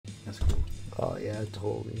Oh yeah,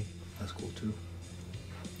 totally. That's cool too.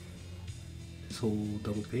 This whole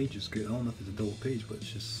double page is good. I don't know if it's a double page, but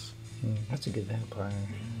it's just... That's a good vampire.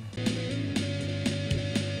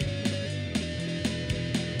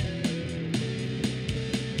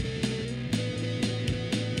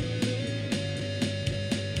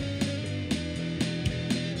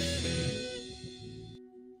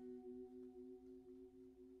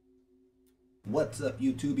 What's up,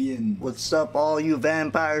 YouTubians? What's up, all you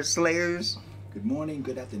vampire slayers? Good morning,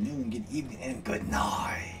 good afternoon, good evening, and good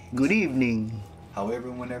night. Good evening. However,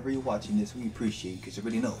 whenever you're watching this, we appreciate, because you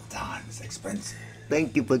already know time is expensive.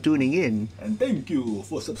 Thank you for tuning in. And thank you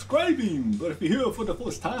for subscribing. But if you're here for the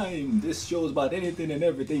first time, this show is about anything and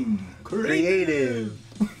everything creative.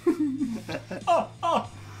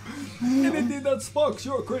 Anything that sparks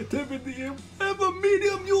your creativity in whatever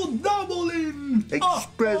medium you dabble in.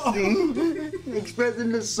 Expressing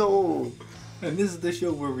the soul. And this is the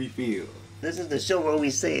show where we feel. This is the show where we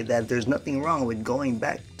say that there's nothing wrong with going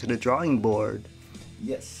back to the drawing board.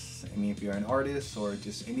 Yes, I mean, if you're an artist or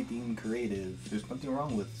just anything creative, there's nothing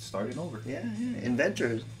wrong with starting over. Yeah.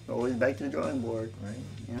 Inventors, always back to the drawing board. Right?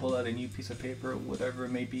 Yeah. Pull out a new piece of paper, whatever it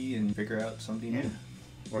may be, and figure out something new.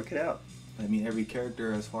 Work it out. I mean, every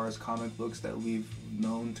character, as far as comic books that we've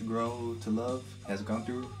known to grow to love, has gone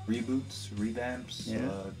through reboots, revamps,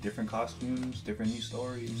 different costumes, different new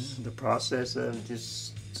stories. The process of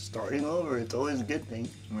just starting over, it's always a good thing.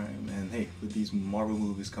 Right, and hey, with these Marvel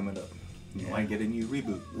movies coming up, you might get a new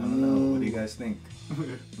reboot. I don't know. What do you guys think?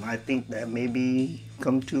 I think that maybe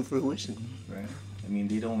come to fruition. Right. I mean,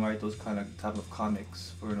 they don't write those type of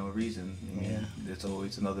comics for no reason. I mean, there's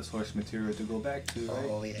always another source material to go back to, right?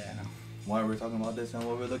 Oh, yeah. Why we're talking about this and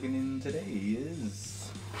what we're looking in today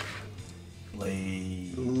is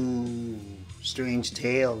Blade. Ooh, Strange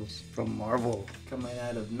Tales from Marvel. Coming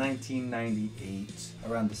out of 1998,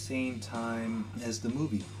 around the same time as the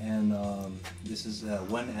movie. And this is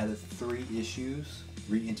 1 out of 3 issues,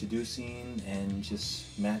 reintroducing and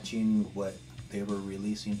just matching what they were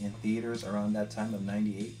releasing in theaters around that time of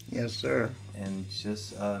 98. Yes, sir. And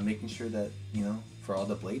just making sure that, you know, for all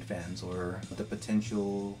the Blade fans or the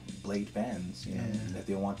potential Blade fans, you know, if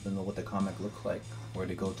they want to know what the comic looks like, or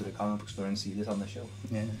they go to the comic book store and see this on the show.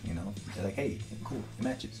 Yeah. You know, they're like, hey, cool, it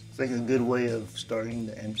matches. It's like a good way of starting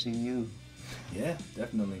the MCU. Yeah,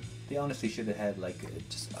 definitely. They honestly should have had like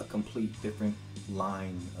just a complete different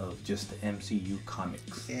line of just the MCU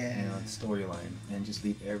comics. Yeah. You know, storyline, and just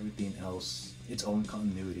leave everything else its own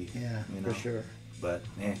continuity. Yeah, you know? for sure. But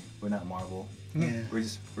we're not Marvel. Yeah.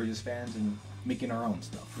 We're just fans and making our own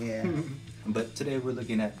stuff. Yeah. But today we're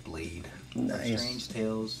looking at Blade. Nice. Strange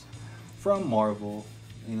Tales from Marvel.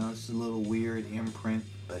 You know, it's a little weird imprint,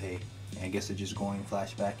 but hey, I guess they're just going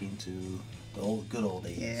flashback into the good old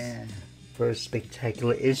days. Yeah. First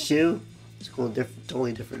spectacular issue. It's cool,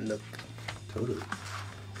 totally different look. Totally.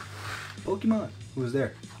 Pokemon. Who's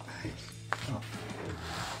there? Oh.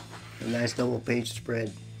 A nice double page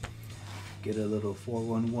spread. Get a little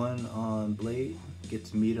 411 on Blade. Get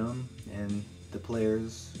to meet him and the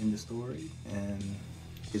players in the story and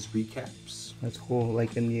his recaps. That's cool.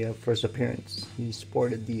 Like in the first appearance, he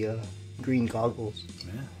sported the green goggles.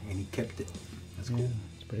 Yeah, and he kept it. That's cool.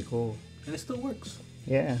 It's pretty cool. And it still works.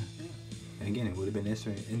 Yeah. And again, it would have been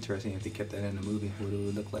interesting if they kept that in the movie. What it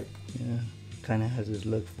would look like. Yeah. Kind of has his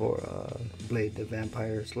look for Blade the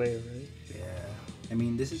Vampire Slayer, right? Yeah. I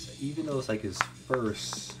mean, this is, even though it's like his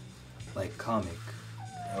first like comic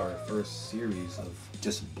or first series of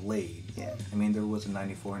just Blade. Yeah. I mean, there was a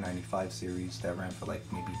 94, 95 series that ran for like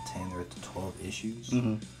maybe 10 or 12 issues.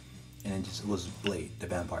 Mm-hmm. And it was Blade, the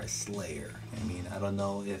Vampire Slayer. I mean, I don't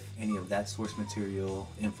know if any of that source material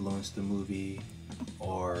influenced the movie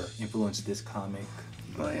or influenced this comic.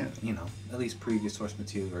 But, you know, at least previous source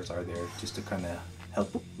materials are there just to kind of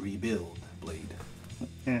help rebuild Blade.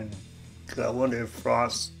 Yeah. Cause I wonder if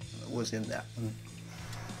Frost was in that one.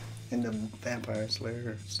 In the Vampire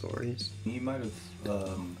Slayer stories. He might have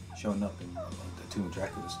shown up in the Tomb of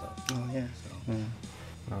Dracula stuff. Oh, yeah. So.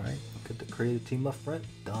 Alright, look at the creative team up front.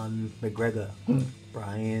 Don McGregor,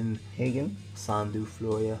 Brian Hagan, Sandu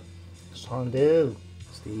Florea, Sandu,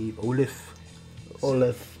 Steve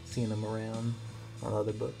Oliff. Seen him around on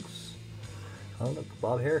other books. Oh, look,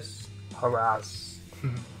 Bob Harris. Harass.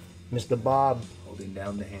 Mr. Bob. Holding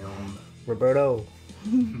down the helm. Roberto.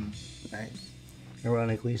 Nice.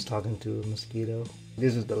 Ironically, he's talking to a mosquito.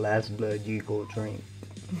 This is the last blood you go drink.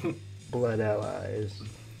 Blood allies.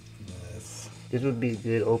 Yes. This would be a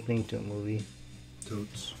good opening to a movie.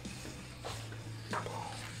 Toots.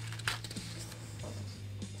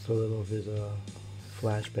 So a little of his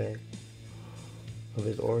flashback of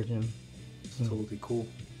his origin. It's totally cool.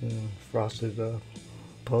 Frost is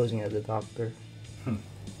posing as a doctor.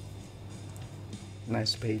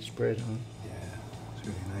 Nice page spread, huh? Yeah, it's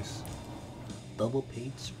really nice. Double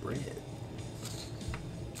page spread.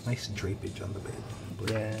 Nice drapage on the bed.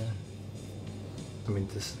 Yeah. I mean,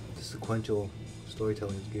 this the sequential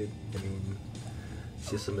storytelling is good. I mean,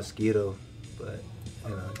 it's just a mosquito, but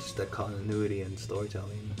you know, just that continuity and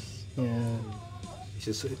storytelling. Yeah.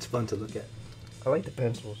 It's fun to look at. I like the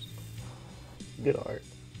pencils. Good art.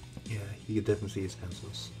 Yeah, you could definitely see his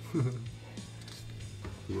pencils.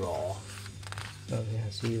 Raw. Oh yeah,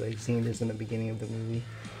 see, like seeing this in the beginning of the movie.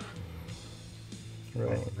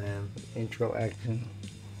 Right. Oh man. Intro action.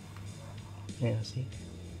 Yeah, see?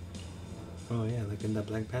 Oh yeah, like in that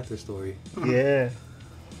Black Panther story. Yeah.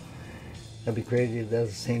 That'd be crazy if that's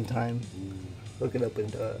the same time. Look it up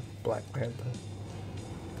in Black Panther.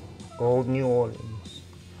 Old New Orleans.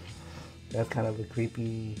 That's kind of a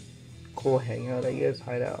creepy, cool hangout, I guess,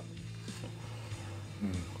 hideout.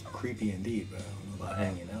 Creepy indeed, but I don't know about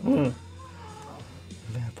hanging out.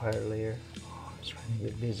 Vampire lair. Oh, I'm trying to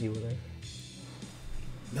get busy with her.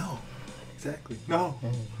 No, exactly. No.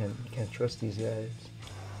 And you can't trust these guys.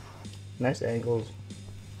 Nice angles.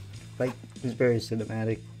 Like, it's very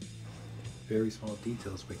cinematic. Very small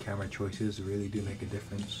details, but camera choices really do make a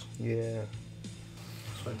difference. Yeah.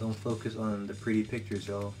 So don't focus on the pretty pictures,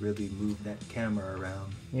 y'all. Really move that camera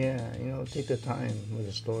around. Yeah, take the time with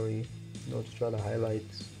the story. Don't just try the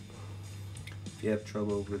highlights. If you have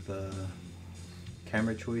trouble with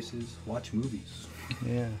camera choices, watch movies.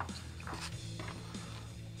 Yeah.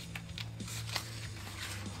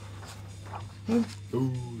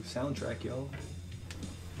 Ooh, soundtrack, y'all.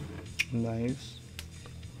 Nice.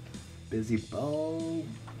 Busy Bone.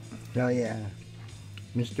 Oh yeah.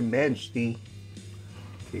 Mr. Majesty.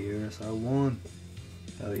 KRSR1.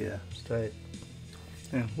 Hell yeah. That's right.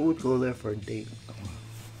 And who would go there for a date?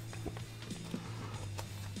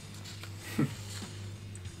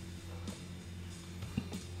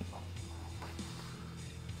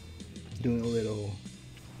 Doing a little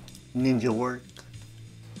ninja work.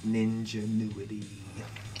 Ninja-nuity.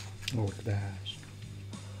 Oh gosh.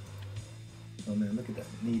 Oh man, look at that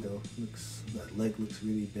knee though. That leg looks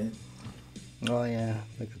really bent. Oh yeah,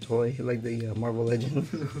 like a toy, like the Marvel Legends.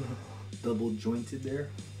 Double jointed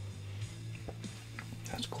there.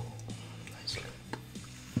 That's cool. Nice.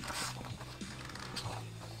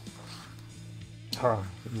 Ah.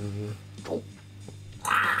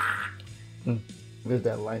 There's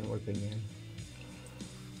that line work again.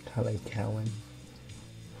 Kind of like Cowan.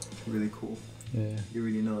 Really cool. Yeah. You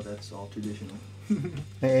already know that's all traditional. And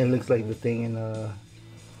it looks like the thing in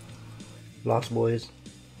Lost Boys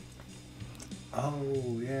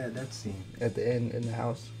Oh yeah, that scene. at the end in the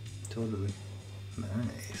house. Totally.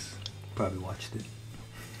 Nice. Probably watched it.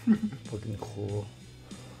 Fucking cool.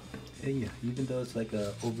 Yeah, even though it's like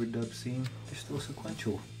a overdub scene, it's still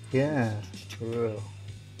sequential. Yeah, for real.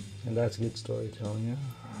 And that's good storytelling, yeah.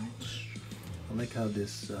 I like how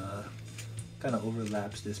this kind of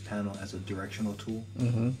overlaps this panel as a directional tool.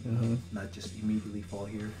 Not just immediately fall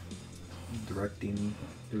here, directing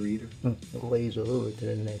the reader. It lays over to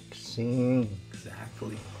the next scene.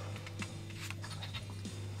 Exactly.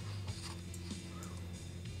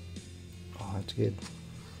 Oh, that's good.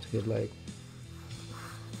 It's good, like,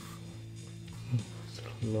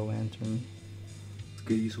 low lantern. It's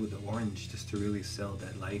good use with the orange just to really sell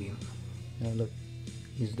that lighting. Now look,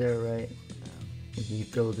 he's there, right? You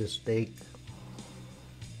fill the steak,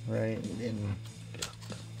 right? And then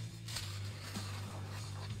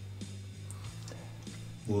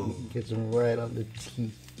Whoa. gets him right on the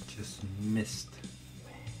teeth. Just missed.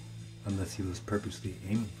 Unless he was purposely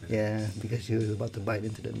aiming for that. Yeah, because he was about to bite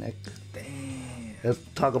into the neck. Damn. Let's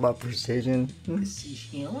talk about precision.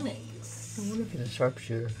 Precisiones. I wonder if he's a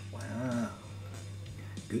sharpshooter. Wow.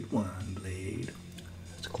 Good one, Blade.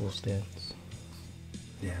 That's a cool stance.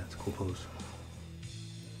 Yeah, it's a cool pose.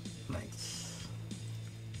 Nice.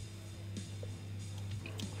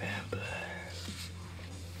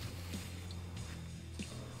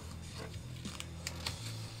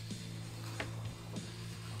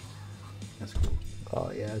 That's cool.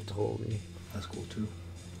 Oh yeah, totally. That's cool too.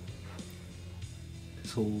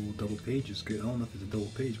 This whole double page is good. I don't know if it's a double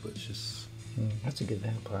page, but it's just... That's a good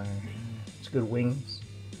vampire. It's good wings.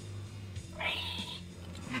 Nice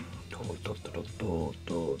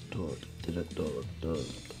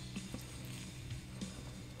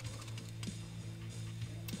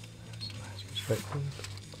perspective.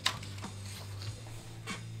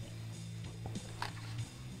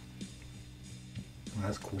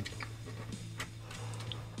 That's cool.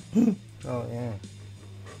 Oh yeah.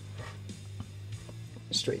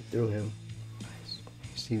 Straight through him.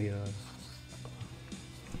 Nice. You see the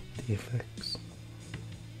effects.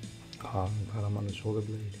 Oh, I got him on the shoulder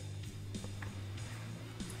blade.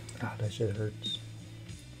 Ah, that shit hurts.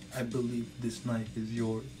 I believe this knife is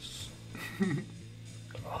yours.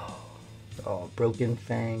 Oh, broken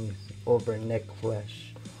fangs over neck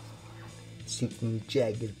flesh, seeking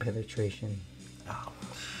jagged penetration. Ouch.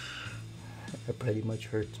 That pretty much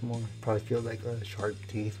hurts more. Probably feel like a shark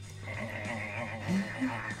teeth.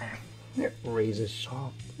 Razor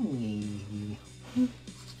sharp. He's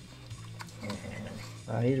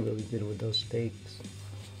really good with those steaks.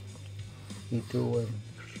 He threw one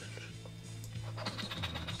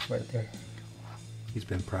right there. He's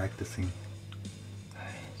been practicing.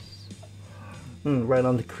 Right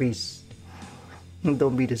on the crease.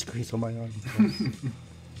 Don't beat this crease on my arm.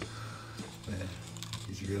 Yeah,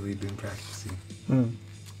 he's really been practicing.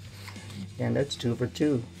 And that's 2 for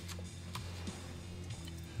 2.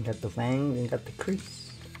 Got the fangs and got the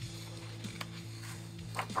crease.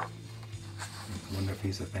 Wonder if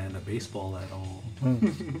he's a fan of baseball at all.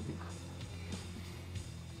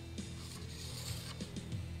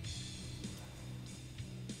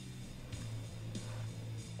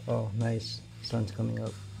 Oh, nice. Sun's coming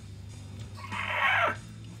up.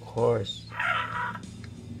 Of course.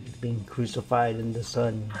 Being crucified in the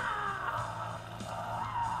sun.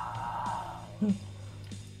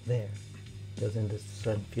 There. Doesn't the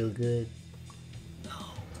sun feel good?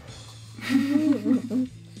 No.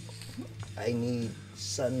 I need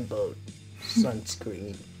sunboat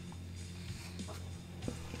sunscreen.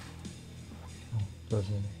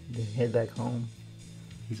 Doesn't they head back home?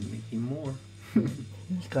 He's making more.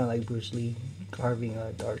 It's kind of like Bruce Lee carving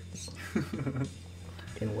darts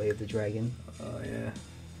in Way of the Dragon. Oh, yeah.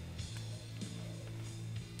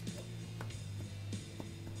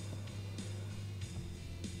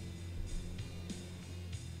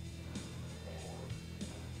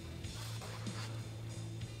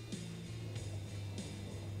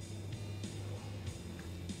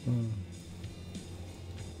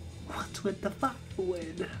 What's with the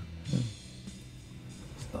firewood?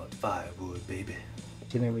 It's not firewood, baby.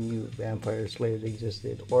 You never knew vampire slayers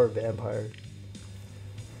existed, or vampires.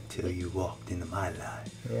 Till you walked into my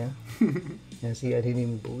life. Yeah? Yeah, see, I didn't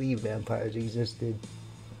even believe vampires existed.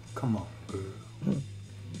 Come on, girl.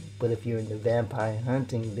 But if you're in the vampire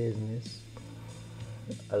hunting business,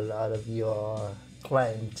 a lot of your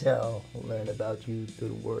clientele will learn about you through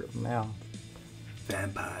the word of mouth.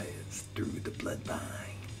 Vampires through the bloodlines.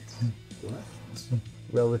 What?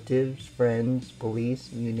 Relatives, friends,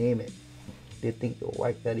 police, you name it. They think you're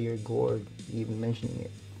wiped out of your gourd, even mentioning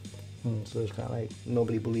it. So it's kind of like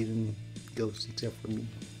nobody believes in ghosts except for me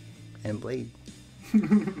and Blade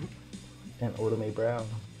and Oda Mae Brown.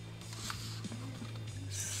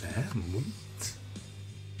 Sam?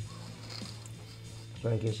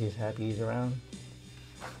 So I guess she's happy he's around.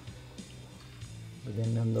 But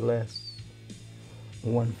then nonetheless,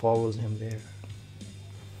 one follows him there.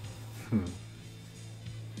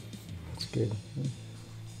 It's good.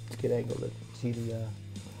 It's a good angle to see the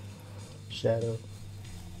shadow.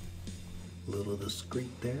 A little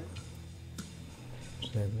discreet there.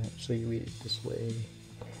 So you read it this way.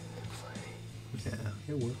 Yeah,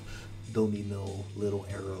 it works. Don't need no little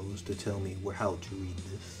arrows to tell me how to read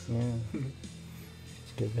this. Yeah.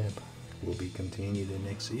 It's good vampire. We'll be continuing the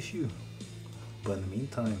next issue. But in the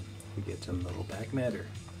meantime, we get some little back matter.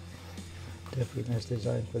 Definitely nice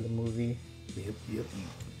design for the movie. Yep.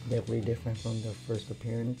 Definitely different from the first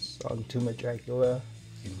appearance on Tomb of Dracula.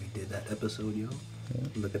 And we did that episode, yo. Yeah.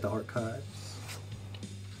 Look at the archives.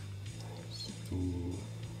 Ooh.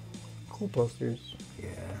 Cool posters.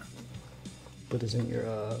 Yeah. Put this in your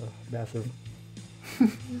bathroom.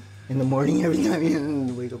 In the morning, every time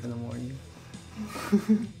you wake up in the morning.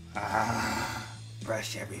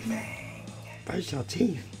 Brush everything. Brush your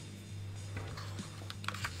teeth.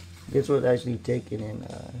 This was actually taken in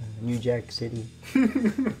New Jack City.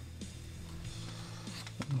 And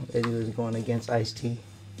it was going against Ice-T.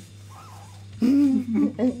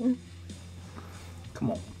 Come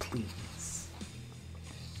on, please.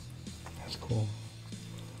 That's cool.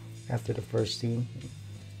 After the first scene.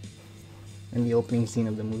 And the opening scene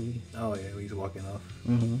of the movie. Oh yeah, he's walking off.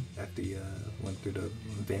 After he went through the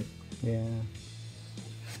vent. Yeah.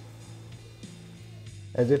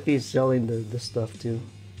 As if he's selling the stuff too.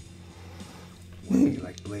 Wanna be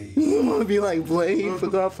like Blade. You want to be like Blade?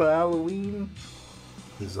 Forgot for Halloween.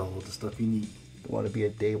 This is all the stuff you need. You want to be a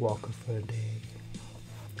day walker for a day.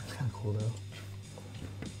 That's kind of cool though.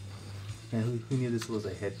 Man, who knew this was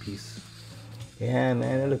a headpiece? Yeah,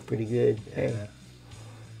 man, it looked pretty good. Yeah. Hey,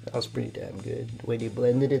 that was pretty damn good. The way they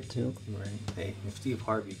blended it too. Right. Hey, if Steve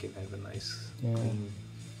Harvey can have a nice, Yeah. clean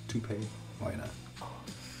Toupee. Why not?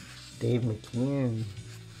 Dave McKean.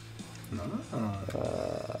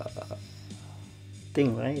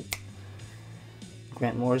 Thing, right?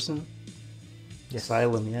 Grant Morrison? Yes.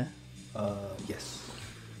 Asylum, yeah? Yes.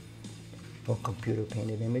 Oh, computer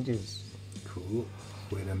painted images. Cool.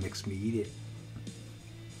 Way to mix me eat it.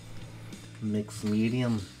 Mixed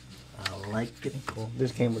medium. I like it. Cool.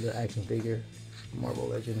 This came with an action figure. Marvel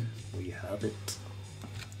Legend. We have it.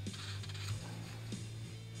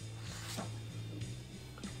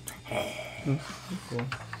 Cool.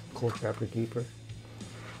 Cool Trapper Keeper.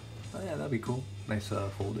 Oh yeah, that'd be cool. Nice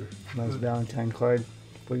folder. Nice Valentine card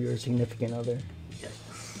for your significant other. Yes.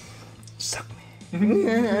 Suck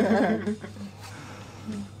me.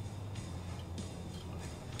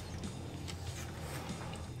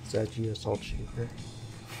 It's actually a salt shaker.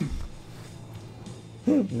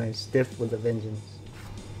 Nice stiff with a vengeance.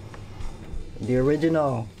 The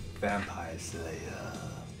original. Vampire Slayer.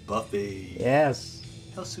 Buffy. Yes.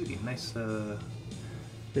 How suiting. Nice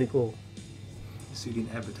Pretty cool. suiting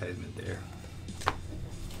advertisement there.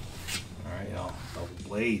 Alright, y'all. Double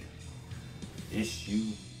Blade.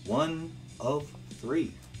 Issue 1 of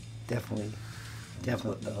 3. Definitely. That's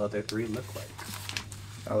what the other 3 look like.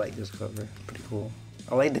 I like this cover. Pretty cool.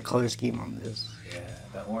 I like the color scheme on this. Yeah,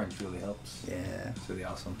 that orange really helps. Yeah. It's really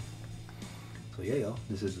awesome. So yeah, y'all.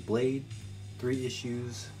 This is Blade. 3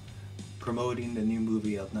 issues promoting the new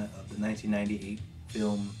movie of the 1998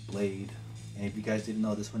 film Blade. And if you guys didn't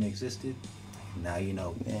know this one existed, now you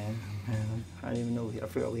know. Yeah. I didn't even know. I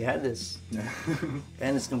forgot we had this.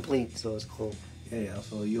 And it's complete, so it's cool. Yeah,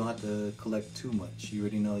 so you don't have to collect too much. You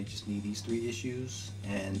already know you just need these 3 issues,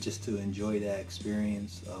 and just to enjoy that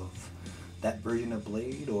experience of that version of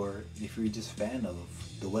Blade, or if you're just a fan of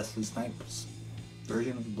the Wesley Snipes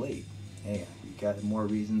version of Blade, hey, you got more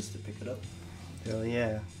reasons to pick it up. Hell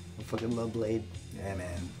yeah. I fucking love Blade. Yeah,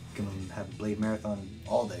 man. You can have a Blade marathon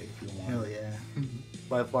all day if you want. Hell yeah.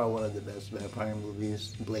 By far one of the best vampire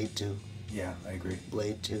movies. Blade 2. Yeah, I agree.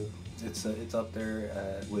 Blade 2. It's up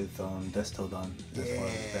there with Dusk Till Dawn as far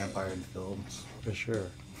as vampire films. For sure.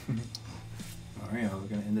 Alright, we're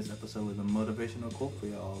going to end this episode with a motivational quote for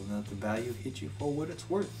y'all. Let the value hit you for what it's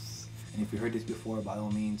worth. And if you heard this before, by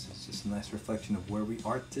all means, it's just a nice reflection of where we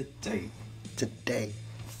are today. Today.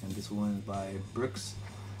 And this one is by Brooks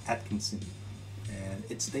Atkinson. And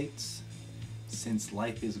it states, since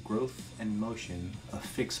life is growth and motion, a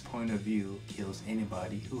fixed point of view kills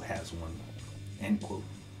anybody who has one. End quote.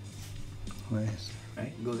 Nice. Right?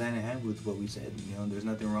 It goes hand in hand with what we said. You know, there's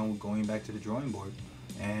nothing wrong with going back to the drawing board.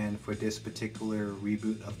 And for this particular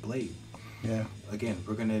reboot of Blade, Yeah. again,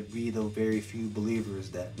 we're gonna be the very few believers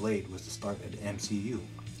that Blade was the start of the MCU.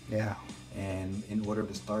 Yeah. And in order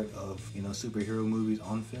to start of, you know, superhero movies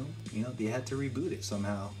on film, you know, they had to reboot it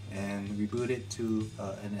somehow and reboot it to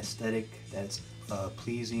an aesthetic that's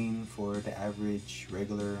pleasing for the average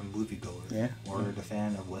regular moviegoer, Yeah. or the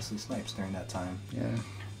fan of Wesley Snipes during that time. Yeah.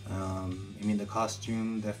 I mean, the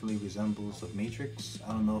costume definitely resembles of Matrix.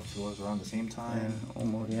 I don't know if it was around the same time. Yeah.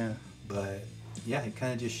 Almost, yeah. But yeah, it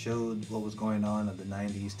kind of just showed what was going on in the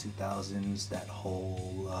 90s, 2000s, that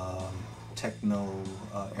whole techno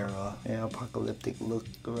era. Yeah, apocalyptic look,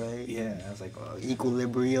 right? Yeah, I was like,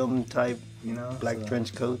 Equilibrium type, you know, black so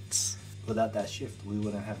trench coats. without that shift, we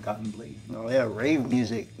wouldn't have gotten Blade. Oh yeah, rave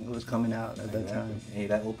music was coming out at that time. Hey,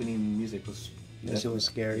 that opening music was... That shit was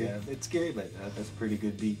scary. Yeah, it's scary, but that's a pretty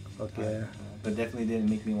good beat. Fuck yeah. But definitely didn't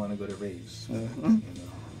make me want to go to raves. You know,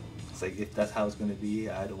 it's like, if that's how it's gonna be,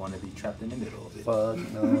 I don't want to be trapped in the middle of it. Fuck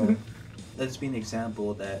no. Let this be an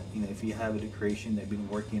example that, you know, if you have a creation that you've been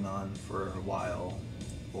working on for a while,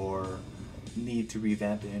 or need to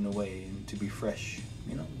revamp it in a way and to be fresh,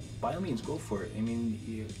 you know, by all means, go for it. I mean,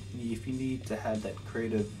 if you need to have that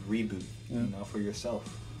creative reboot, you know, for yourself,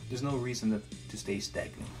 there's no reason to stay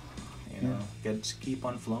stagnant. You know, you gotta just keep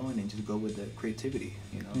on flowing and just go with the creativity.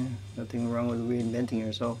 You know, Yeah, nothing wrong with reinventing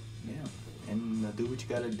yourself. yeah, and do what you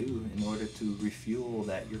gotta do in order to refuel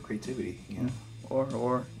your creativity. You know,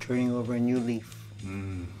 Or turning over a new leaf,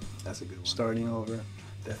 that's a good one. starting over.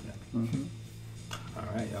 Definitely.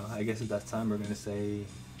 All right, y'all. I guess at that time we're gonna say,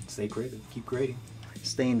 stay creative, keep creating,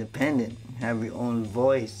 Stay independent, have your own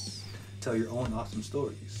voice. tell your own awesome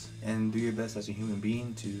stories, and do your best as a human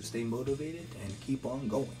being to stay motivated and keep on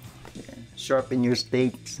going. Yeah. Sharpen your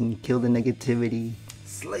stakes and kill the negativity.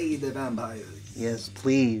 Slay the vampires. Yes,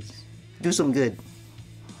 please. Do some good.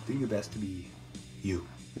 Do your best to be you.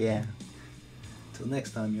 Yeah. Till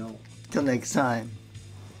next time, y'all. Till next time.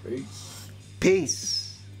 Peace.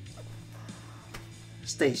 Peace.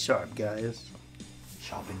 Stay sharp, guys.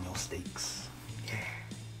 Sharpen your stakes.